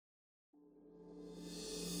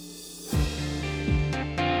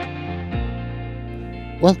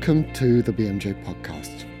Welcome to the BMJ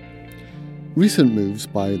podcast. Recent moves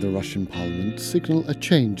by the Russian parliament signal a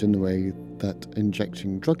change in the way that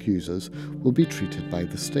injecting drug users will be treated by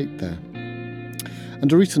the state there.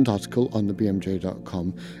 And a recent article on the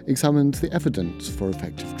BMJ.com examines the evidence for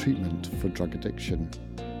effective treatment for drug addiction.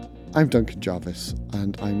 I'm Duncan Jarvis,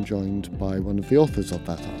 and I'm joined by one of the authors of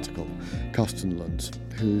that article, Carsten Luntz,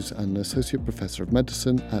 who's an associate professor of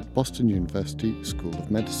medicine at Boston University School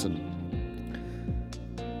of Medicine.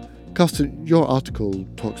 Carsten, your article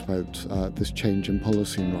talks about this change in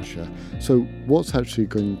policy in Russia. So what's actually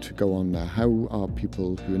going to go on there? How are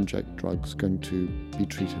people who inject drugs going to be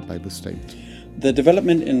treated by the state? The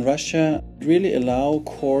development in Russia really allow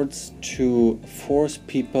courts to force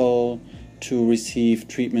people to receive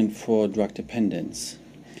treatment for drug dependence.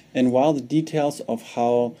 And while the details of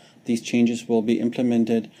how these changes will be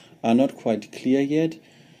implemented are not quite clear yet,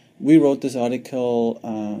 we wrote this article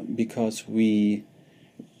because we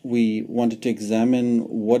wanted to examine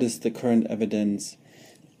what is the current evidence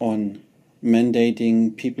on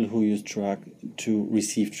mandating people who use drug to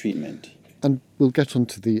receive treatment. And we'll get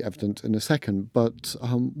onto the evidence in a second, but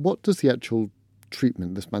what does the actual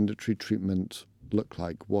treatment, this mandatory treatment, look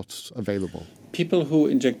like? What's available? People who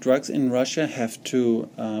inject drugs in Russia have to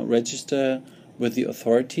register with the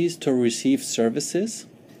authorities to receive services.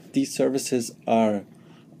 These services are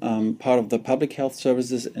part of the public health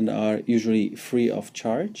services and are usually free of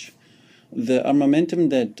charge. The armamentum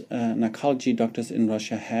that narcology doctors in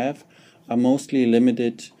Russia have are mostly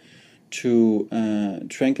limited to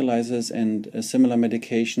tranquilizers and similar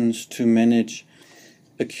medications to manage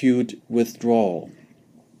acute withdrawal.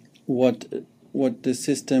 What the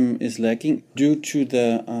system is lacking due to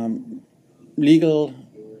the legal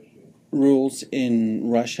rules in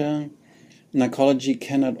Russia, narcology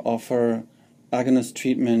cannot offer agonist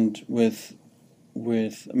treatment with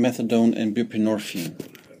methadone and buprenorphine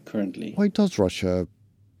currently. Why does Russia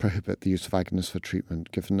prohibit the use of agonists for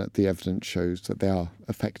treatment, given that the evidence shows that they are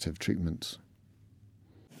effective treatments?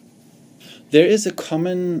 There is a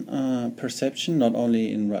common perception, not only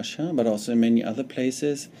in Russia, but also in many other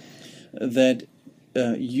places, that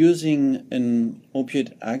using an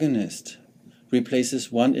opiate agonist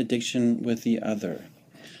replaces one addiction with the other.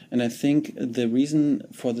 And I think the reason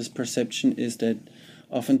for this perception is that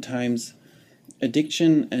oftentimes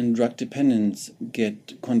addiction and drug dependence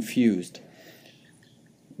get confused.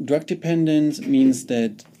 Drug dependence means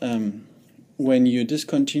that when you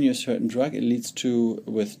discontinue a certain drug, it leads to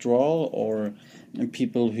withdrawal, or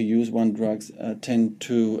people who use one drug tend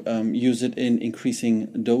to use it in increasing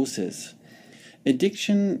doses.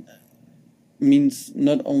 Addiction means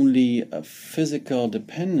not only a physical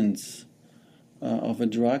dependence of a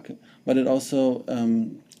drug, but it also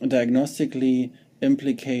diagnostically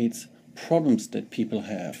implicates problems that people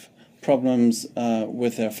have, problems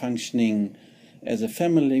with their functioning as a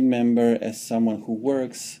family member, as someone who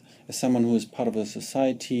works, as someone who is part of a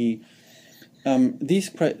society. These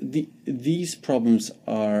problems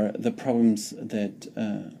are the problems that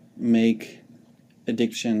make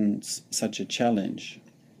addictions such a challenge.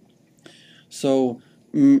 So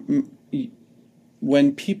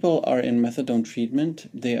when people are in methadone treatment,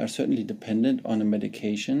 they are certainly dependent on a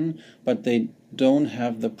medication, but they don't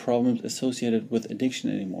have the problems associated with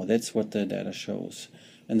addiction anymore. That's what the data shows.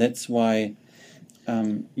 And that's why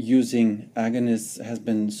using agonists has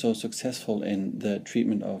been so successful in the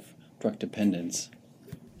treatment of drug dependence.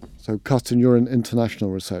 So, Carsten, you're an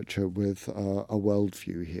international researcher with a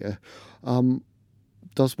worldview here.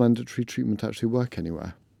 Does mandatory treatment actually work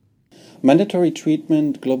anywhere? Mandatory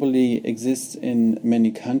treatment globally exists in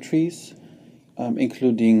many countries,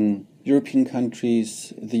 including European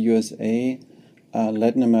countries, the USA,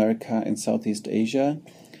 Latin America, and Southeast Asia.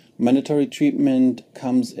 Mandatory treatment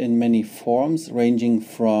comes in many forms, ranging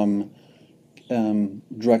from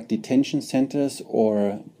drug detention centers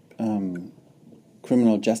or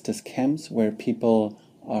criminal justice camps, where people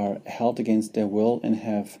are held against their will and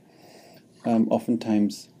have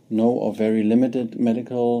oftentimes no or very limited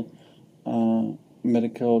medical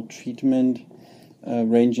treatment,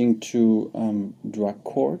 ranging to drug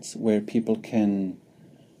courts, where people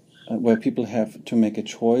have to make a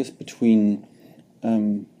choice between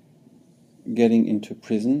getting into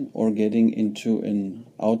prison or getting into an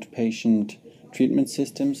outpatient treatment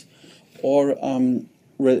systems, or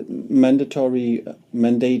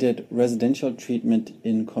mandated residential treatment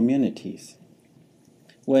in communities.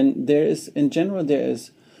 When there is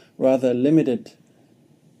rather limited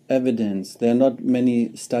evidence. There are not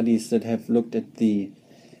many studies that have looked at the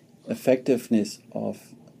effectiveness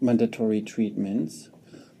of mandatory treatments.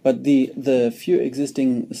 But the few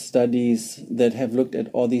existing studies that have looked at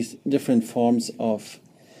all these different forms of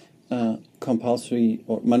compulsory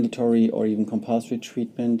or mandatory or even compulsory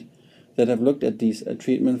treatment that have looked at these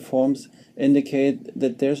treatment forms indicate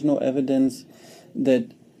that there's no evidence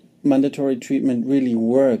that mandatory treatment really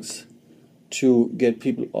works to get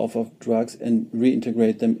people off of drugs and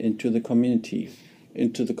reintegrate them into the communities.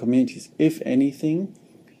 If anything,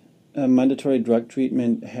 mandatory drug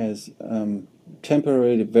treatment has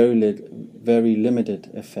temporarily very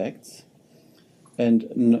limited effects and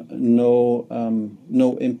no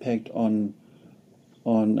impact on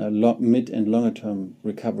mid and longer term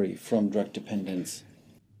recovery from drug dependence.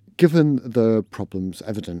 Given the problems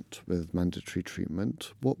evident with mandatory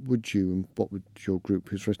treatment, what would your group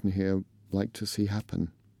who's written here like to see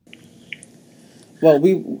happen? Well,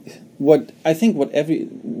 what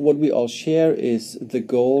we all share is the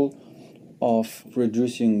goal of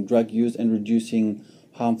reducing drug use and reducing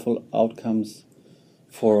harmful outcomes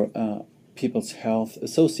for people's health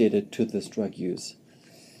associated to this drug use.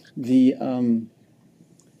 The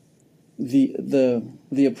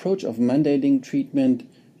approach of mandating treatment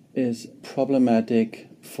is problematic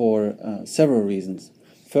for several reasons.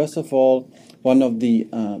 First of all, one of the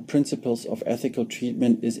principles of ethical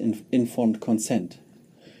treatment is informed consent.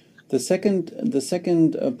 The second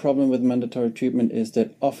problem with mandatory treatment is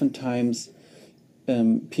that oftentimes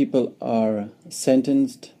people are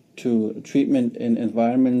sentenced to treatment in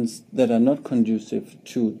environments that are not conducive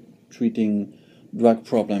to treating drug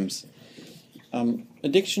problems.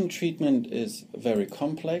 Addiction treatment is very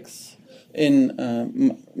complex. In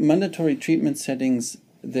mandatory treatment settings,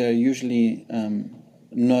 they're usually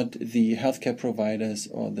not the healthcare providers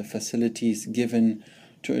or the facilities given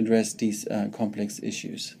to address these complex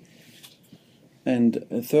issues. And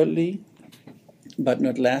thirdly, but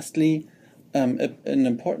not lastly, an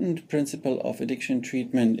important principle of addiction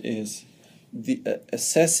treatment is the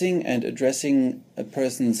assessing and addressing a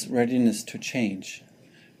person's readiness to change.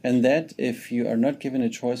 And that, if you are not given a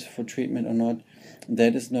choice for treatment or not,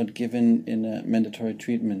 that is not given in a mandatory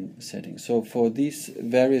treatment setting. So for these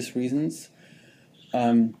various reasons,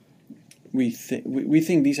 we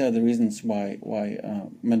think these are the reasons why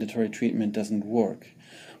mandatory treatment doesn't work.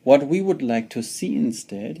 What we would like to see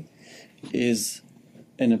instead is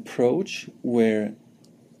an approach where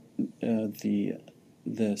the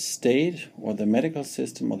state or the medical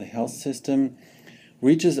system or the health system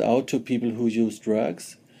reaches out to people who use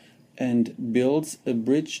drugs and builds a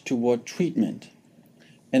bridge toward treatment.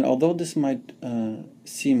 And although this might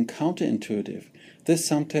seem counterintuitive, this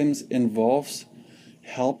sometimes involves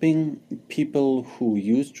helping people who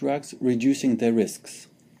use drugs reducing their risks.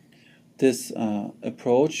 This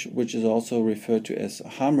approach, which is also referred to as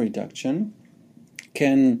harm reduction,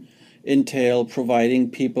 can entail providing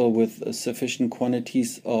people with sufficient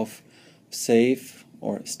quantities of safe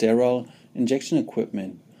or sterile injection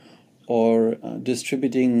equipment, or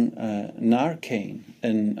distributing Narcan,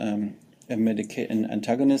 an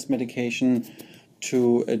antagonist medication,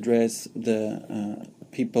 to address the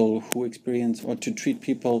people who experience, or to treat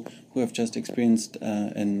people who have just experienced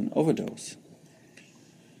an overdose.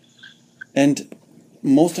 And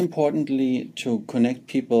most importantly, to connect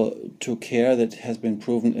people to care that has been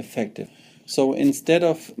proven effective. So instead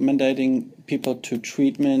of mandating people to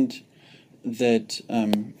treatment that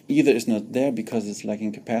either is not there because it's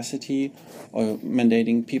lacking capacity, or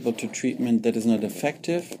mandating people to treatment that is not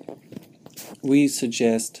effective, we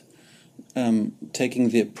suggest taking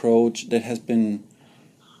the approach that has been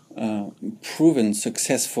proven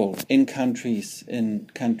successful in countries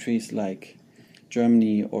like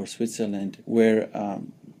Germany or Switzerland, where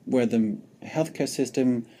the healthcare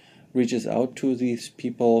system reaches out to these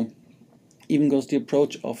people, even goes the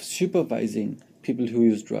approach of supervising people who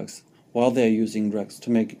use drugs while they're using drugs to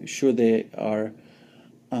make sure they are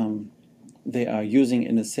using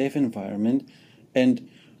in a safe environment, and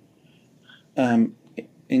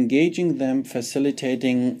engaging them,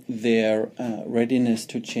 facilitating their readiness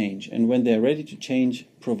to change, and when they're ready to change,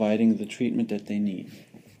 providing the treatment that they need.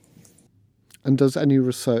 And does any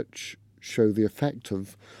research show the effect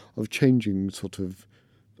of changing sort of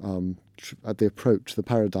the approach, the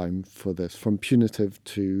paradigm for this, from punitive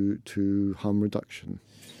to harm reduction?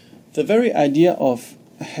 The very idea of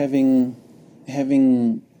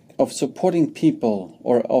of supporting people,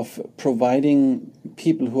 or of providing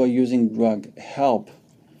people who are using drug help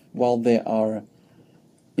while they are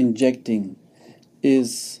injecting,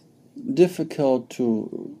 is difficult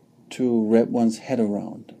to wrap one's head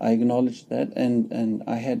around. I acknowledge that, and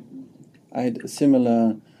I had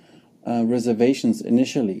similar reservations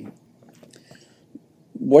initially.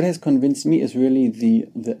 What has convinced me is really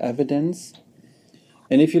the evidence.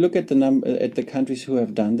 And if you look at the countries who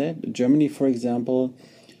have done that, Germany, for example,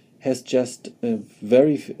 has just a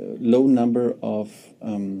very low number of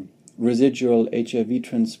residual HIV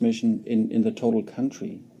transmission in the total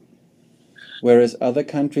country. Whereas other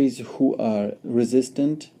countries who are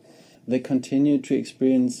resistant, they continue to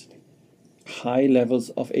experience high levels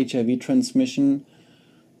of HIV transmission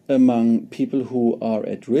among people who are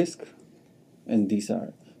at risk, and these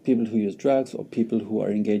are people who use drugs or people who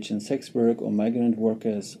are engaged in sex work or migrant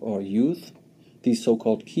workers or youth, these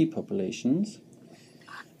so-called key populations.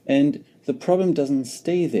 And the problem doesn't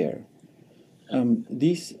stay there.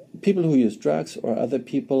 These people who use drugs or other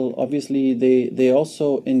people, obviously, they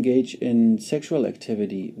also engage in sexual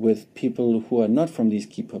activity with people who are not from these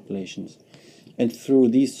key populations. And through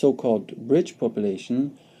these so-called bridge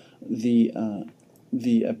population,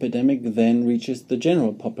 the epidemic then reaches the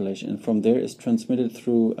general population, and from there is transmitted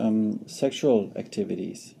through sexual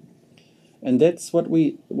activities. And that's what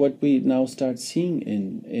we now start seeing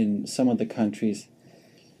in some of the countries,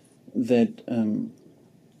 that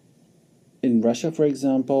in Russia, for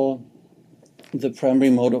example, the primary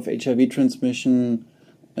mode of HIV transmission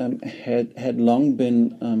had long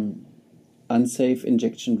been unsafe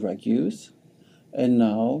injection drug use, and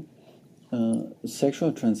now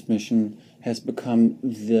sexual transmission has become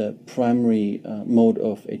the primary mode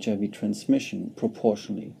of HIV transmission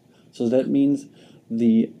proportionally. So that means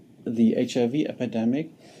the HIV epidemic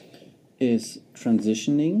is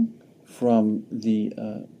transitioning from the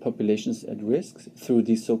populations at risk through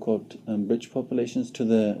these so-called bridge populations to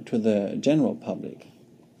the general public,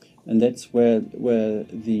 and that's where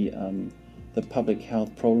the public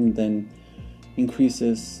health problem then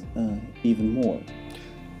increases even more.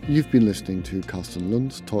 You've been listening to Carsten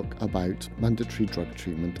Lund talk about mandatory drug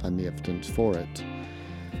treatment and the evidence for it.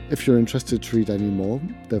 If you're interested to read any more,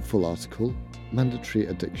 the full article, Mandatory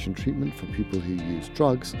Addiction Treatment for People Who Use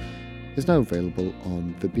Drugs, is now available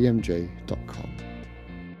on thebmj.com.